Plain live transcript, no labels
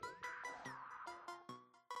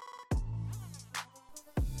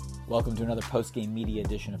Welcome to another post-game media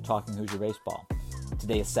edition of Talking Hoosier Baseball.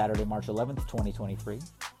 Today is Saturday, March 11th, 2023.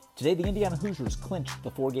 Today, the Indiana Hoosiers clinched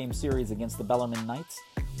the four-game series against the Bellarmine Knights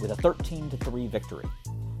with a 13-3 victory.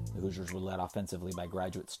 The Hoosiers were led offensively by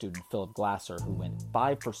graduate student Philip Glasser, who went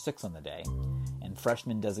 5 for 6 on the day, and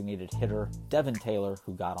freshman designated hitter Devin Taylor,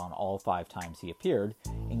 who got on all 5 times he appeared,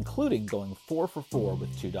 including going 4 for 4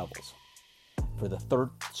 with 2 doubles. For the third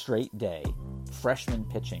straight day, freshman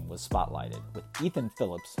pitching was spotlighted, with Ethan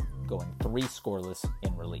Phillips going 3 scoreless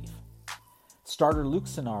in relief. Starter Luke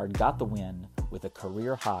Sinnard got the win with a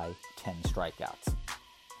career-high 10 strikeouts.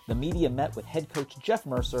 The media met with head coach Jeff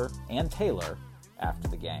Mercer and Taylor after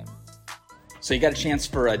the game. So you got a chance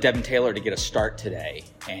for Devin Taylor to get a start today,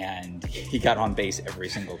 and he got on base every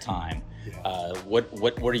single time. Yeah.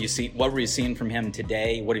 What were you seeing from him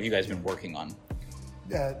today? What have you guys been working on?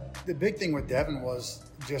 The big thing with Devin was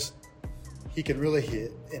just he could really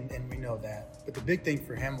hit, and we know that. But the big thing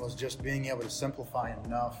for him was just being able to simplify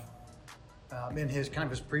enough in his kind of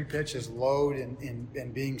his pre-pitch, his load,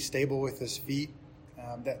 and being stable with his feet,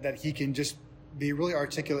 that he can just be really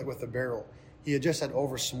articulate with the barrel. He had just had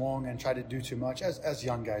overswung and tried to do too much, as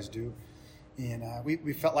young guys do. And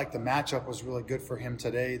we felt like the matchup was really good for him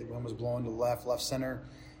today. The wind was blowing to left center,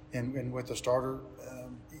 and with the starter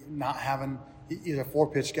not having – he's a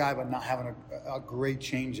 4-pitch guy, but not having a great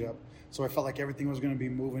changeup. So I felt like everything was going to be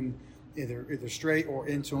moving either straight or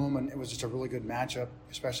into him, and it was just a really good matchup,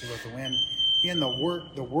 especially with the wind. And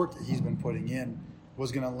the work that he's been putting in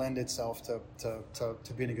was going to lend itself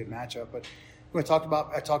to being a good matchup. But I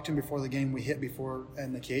talked to him before the game. We hit before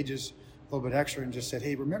in the cages a little bit extra and just said,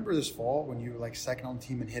 hey, remember this fall when you were like second on the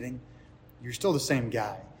team in hitting? You're still the same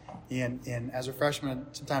guy. And as a freshman,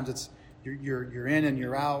 sometimes it's you're in and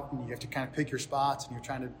you're out, and you have to kind of pick your spots, and you're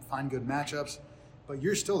trying to find good matchups. But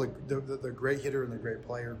you're still the great hitter and the great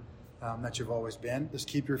player that you've always been. Just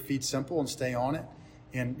keep your feet simple and stay on it.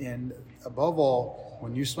 And above all,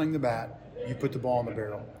 when you swing the bat, you put the ball in the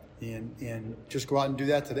barrel. And just go out and do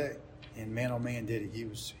that today. And man, oh man, did he.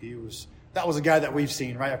 He was that was a guy that we've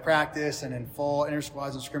seen, right, at practice and in fall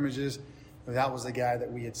inter-squads and scrimmages. That was the guy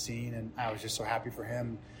that we had seen, and I was just so happy for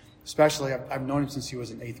him. Especially, I've known him since he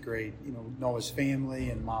was in 8th grade. Know his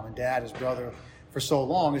family and mom and dad, his brother, for so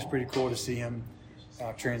long. It's pretty cool to see him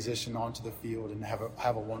transition onto the field and have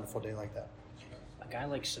a wonderful day like that. A guy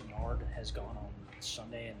like Sinnard has gone on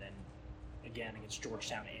Sunday and then again against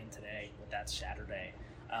Georgetown and today with that Saturday,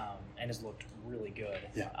 and has looked really good.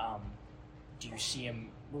 Yeah. Do you see him?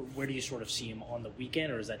 Where do you sort of see him on the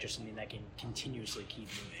weekend, or is that just something that can continuously keep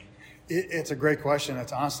moving? It's a great question.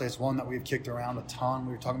 It's one that we've kicked around a ton.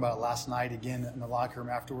 We were talking about it last night again in the locker room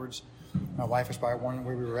afterwards. My wife was probably wondering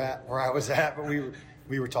where I was at, but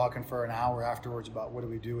we were talking for an hour afterwards about what do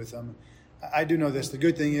we do with him. I do know this. The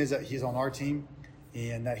good thing is that he's on our team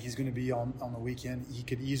and that he's going to be on the weekend. He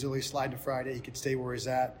could easily slide to Friday. He could stay where he's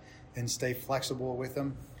at and stay flexible with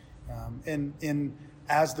him. And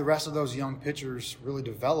as the rest of those young pitchers really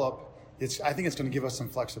develop, I think it's going to give us some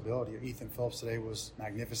flexibility. Ethan Phillips today was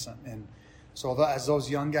magnificent. And so as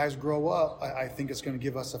those young guys grow up, I think it's going to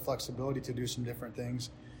give us the flexibility to do some different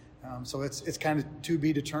things. So it's kind of to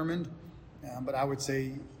be determined. But I would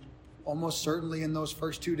say almost certainly in those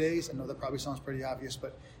first 2 days, I know that probably sounds pretty obvious,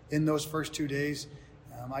 but in those first 2 days,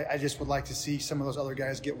 I just would like to see some of those other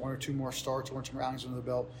guys get 1 or 2 more starts, 1 or 2 more outings under the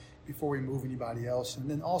belt before we move anybody else. And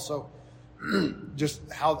then also just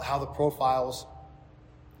how the profiles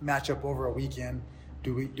match up over a weekend.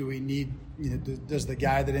 Do we need, does the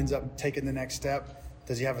guy that ends up taking the next step,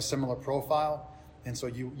 does he have a similar profile? And so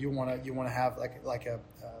you want to have like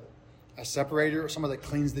a separator or someone that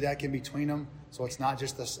cleans the deck in between them, so it's not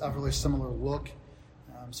just a really similar look.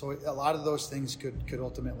 So a lot of those things could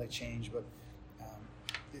ultimately change, but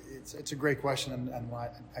it's a great question and one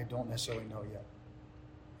I don't necessarily know yet.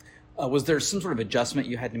 Was there some sort of adjustment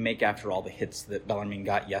you had to make after all the hits that Bellarmine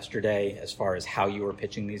got yesterday as far as how you were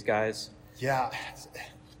pitching these guys? Yeah,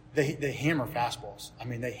 they hammer fastballs. I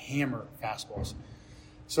mean, they hammer fastballs.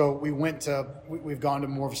 So we've gone to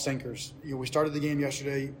more of sinkers. We started the game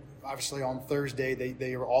yesterday. Obviously, on Thursday,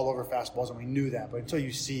 they were all over fastballs, and we knew that. But until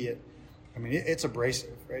you see it, I mean, it's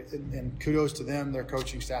abrasive, right? And kudos to them. Their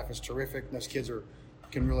coaching staff is terrific. Those kids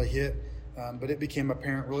can really hit. But it became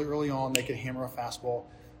apparent really early on they could hammer a fastball.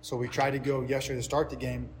 So we tried to go yesterday to start the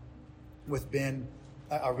game with Ben,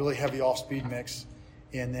 a really heavy off-speed mix,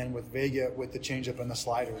 and then with Vega with the changeup and the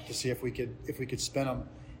slider to see if we could spin them.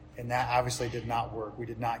 And that obviously did not work. We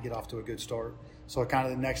did not get off to a good start. So kind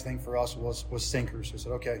of the next thing for us was sinkers. We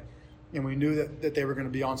said, okay. And we knew that they were going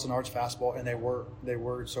to be on Sinnard's fastball, and they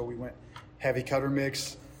were. So we went heavy cutter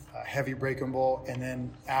mix, heavy breaking ball. And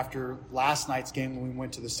then after last night's game, when we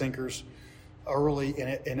went to the sinkers early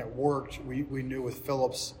and it worked, we knew with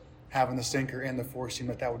Phillips having the sinker and the four seam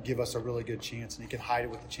that would give us a really good chance, and he could hide it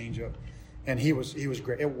with the changeup. And he was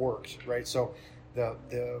great. It worked, right? So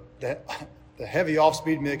the heavy off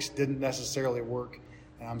speed mix didn't necessarily work,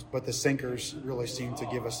 but the sinkers really seemed to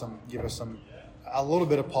give us a little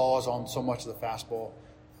bit of pause on so much of the fastball,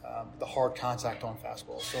 the hard contact on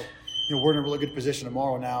fastball. So we're in a really good position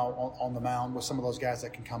tomorrow now on the mound with some of those guys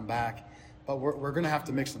that can come back, but we're going to have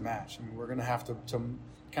to mix and match. I mean, we're going to have to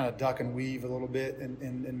kind of duck and weave a little bit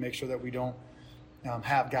and make sure that we don't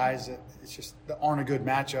have guys that aren't a good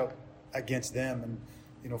matchup against them.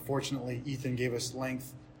 And fortunately, Ethan gave us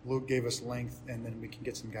length, Luke gave us length, and then we can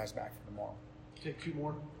get some guys back for tomorrow. Take two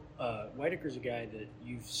more. Whitaker's a guy that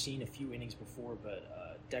you've seen a few innings before, but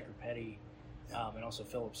Decker Petty and also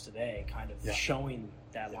Phillips today kind of showing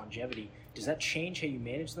that longevity. Does that change how you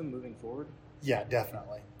manage them moving forward? Yeah,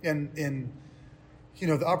 definitely. And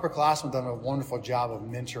the upperclassmen done a wonderful job of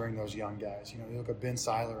mentoring those young guys. You look at Ben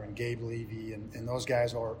Seiler and Gabe Levy, and those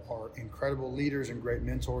guys are incredible leaders and great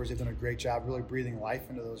mentors. They've done a great job really breathing life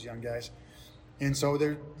into those young guys. And so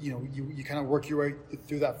you kind of work your way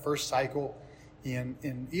through that first cycle.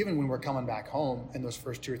 And even when we're coming back home in those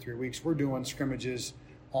first 2 or 3 weeks, we're doing scrimmages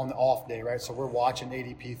on the off day, right? So we're watching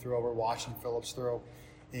ADP throw, we're watching Phillips throw,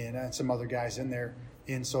 and some other guys in there.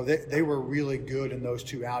 And so they were really good in those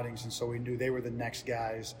 2 outings, and so we knew they were the next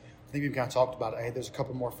guys. I think we kind of talked about it. Hey, there's a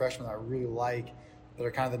couple more freshmen that I really like that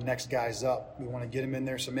are kind of the next guys up. We want to get them in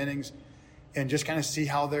there some innings and just kind of see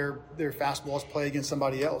how their fastballs play against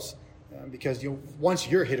somebody else. Because once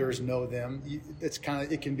your hitters know them,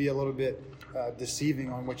 it can be a little bit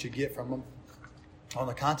deceiving on what you get from them on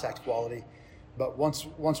the contact quality. But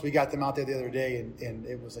once we got them out there the other day, and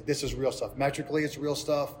it was like, this is real stuff. Metrically, it's real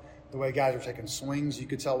stuff. The way guys were taking swings, you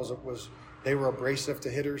could tell was they were abrasive to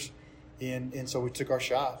hitters, and so we took our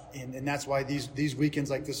shot. And that's why these weekends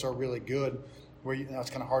like this are really good, where it's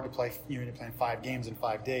kind of hard to play. You're playing 5 games in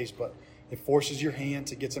 5 days, but it forces your hand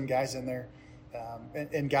to get some guys in there,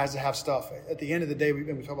 and guys that have stuff. At the end of the day, we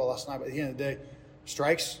talked about last night, but at the end of the day,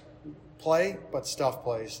 strikes play, but stuff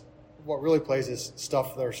plays. What really plays is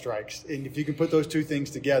stuff that are strikes. And if you can put those 2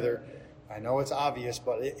 things together, I know it's obvious,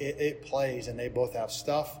 but it plays, and they both have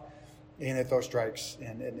stuff and they throw strikes,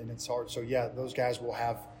 and it's hard. So, yeah, those guys will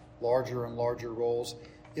have larger and larger roles.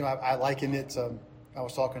 I liken it to – I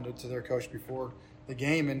was talking to their coach before the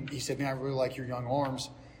game, and he said, man, I really like your young arms.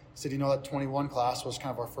 He said, that 21 class was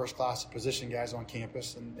kind of our first class of position guys on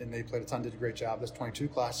campus, and they played a ton, did a great job. This 22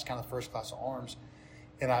 class is kind of the first class of arms.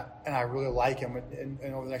 And I really like him. And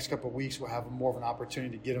over the next couple of weeks, we'll have more of an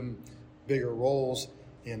opportunity to get him bigger roles.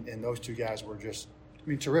 And those 2 guys were just,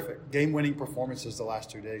 terrific. Game-winning performances the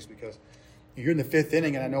last 2 days, because you're in the 5th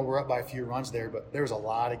inning, and I know we're up by a few runs there, but there was a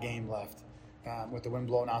lot of game left with the wind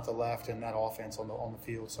blowing out the left and that offense on the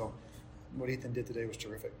field. So what Ethan did today was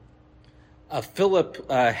terrific. Phillip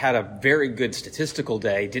had a very good statistical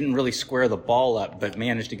day, didn't really square the ball up, but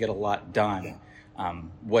managed to get a lot done. Yeah.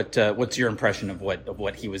 What's your impression of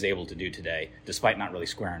what he was able to do today, despite not really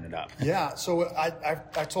squaring it up? Yeah, so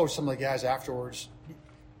I told some of the guys afterwards,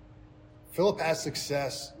 Phillip has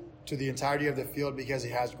success to the entirety of the field because he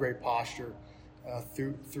has great posture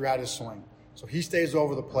throughout his swing. So he stays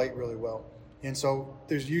over the plate really well. And so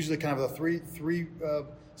there's usually kind of the three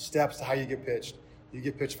steps to how you get pitched. You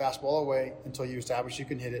get pitched fastball away until you establish you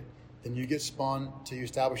can hit it. Then you get spun until you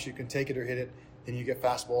establish you can take it or hit it. Then you get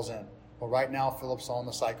fastballs in. Well, right now, Phillip's on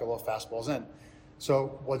the cycle of fastballs in.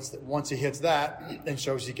 So once he hits that and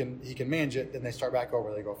shows he can manage it, then they start back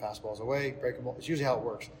over. They go fastballs away, breaking ball. It's usually how it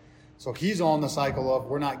works. So he's on the cycle of,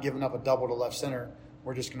 we're not giving up a double to left center.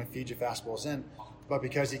 We're just going to feed you fastballs in. But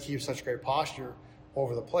because he keeps such great posture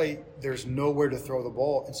over the plate, there's nowhere to throw the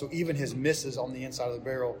ball. And so even his misses on the inside of the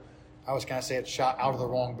barrel, I was kind of saying, shot out of the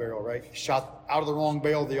wrong barrel, right? Shot out of the wrong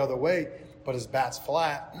barrel the other way, but his bat's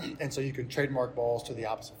flat, and so you can trademark balls to the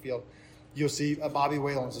opposite field. You'll see Bobby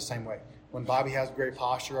Whalen's the same way. When Bobby has great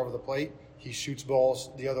posture over the plate, he shoots balls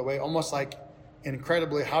the other way, almost like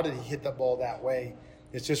incredibly, how did he hit that ball that way?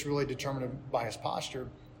 It's just really determined by his posture.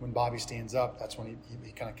 When Bobby stands up, that's when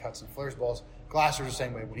he kind of cuts and flares balls. Glasser's the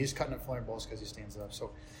same way. When he's cutting and flaring balls, because he stands up.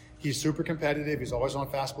 So he's super competitive. He's always on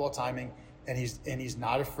fastball timing, and he's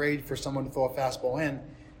not afraid for someone to throw a fastball in,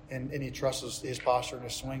 and he trusts his posture and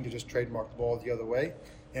his swing to just trademark the ball the other way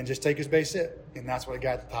and just take his base hit. And that's what a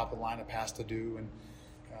guy at the top of the lineup has to do.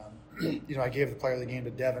 And I gave the player of the game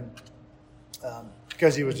to Devin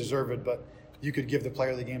because he was deserved, but you could give the player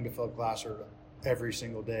of the game to Philip Glasser every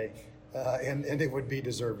single day. and it would be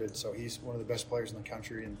deserved. So he's one of the best players in the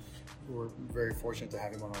country, and we're very fortunate to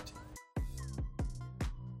have him on our team.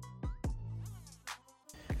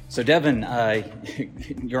 So Devin,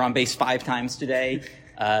 you're on base 5 times today,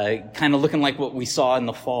 kind of looking like what we saw in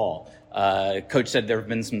the fall. Coach said there have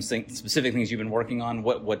been some specific things you've been working on.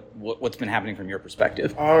 What's been happening from your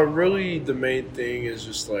perspective? Really, the main thing is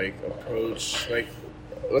just like approach. Like,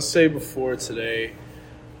 let's say before today,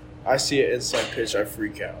 I see an inside pitch, I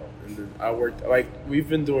freak out, and then I worked. Like, we've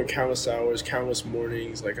been doing countless hours, countless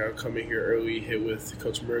mornings. Like, I'll come in here early, hit with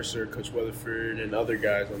Coach Mercer, Coach Weatherford, and other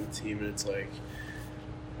guys on the team, and it's like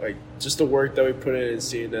just the work that we put in and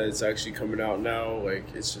seeing that it's actually coming out now. Like,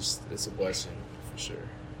 it's a blessing for sure.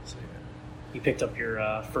 So, yeah. You picked up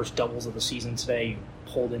your first doubles of the season today. You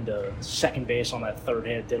pulled into second base on that third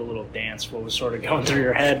hit, did a little dance. What was sort of going through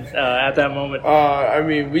your head at that moment? I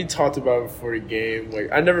mean, we talked about it before the game.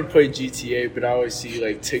 Like, I never played GTA, but I always see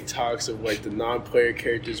like TikToks of like the non-player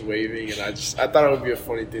characters waving, and I thought it would be a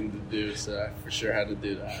funny thing to do, so I for sure had to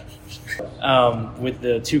do that. With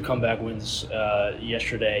the 2 comeback wins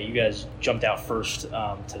yesterday, you guys jumped out first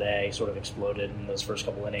today, sort of exploded in those first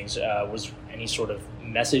couple innings. Was any sort of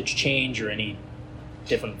message change or any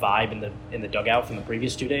different vibe in the dugout from the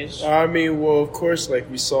previous 2 days? I mean, well, of course, like,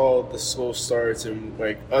 we saw the slow starts, and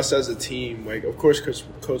like us as a team, like, of course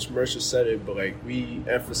Coach Mercer said it, but like we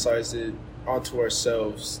emphasized it onto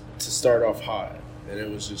ourselves to start off hot, and it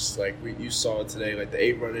was just like you saw it today, like the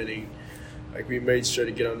 8-run inning. Like, we made sure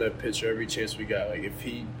to get on that pitcher every chance we got. Like, if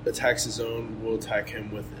he attacks his own, we'll attack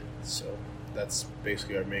him with it. So that's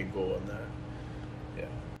basically our main goal on that.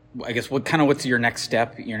 I guess what's your next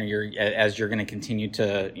step? As you're going to continue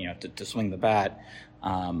to swing the bat.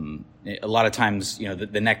 A lot of times,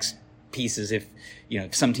 the next piece is if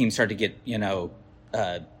some teams start to get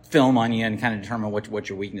film on you and kind of determine what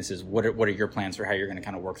your weakness is. What are your plans for how you're going to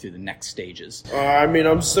kind of work through the next stages? I mean,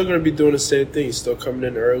 I'm still going to be doing the same thing. Still coming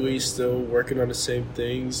in early. Still working on the same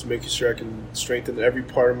things. Making sure I can strengthen every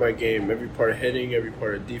part of my game, every part of hitting, every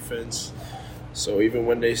part of defense. So even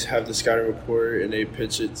when they have the scouting report and they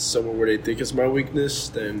pitch it somewhere where they think it's my weakness,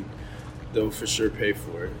 then they'll for sure pay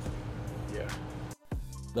for it. Yeah.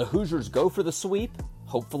 The Hoosiers go for the sweep,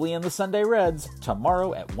 hopefully in the Sunday Reds,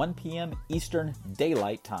 tomorrow at 1 p.m. Eastern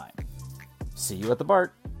Daylight Time. See you at the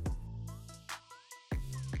BART.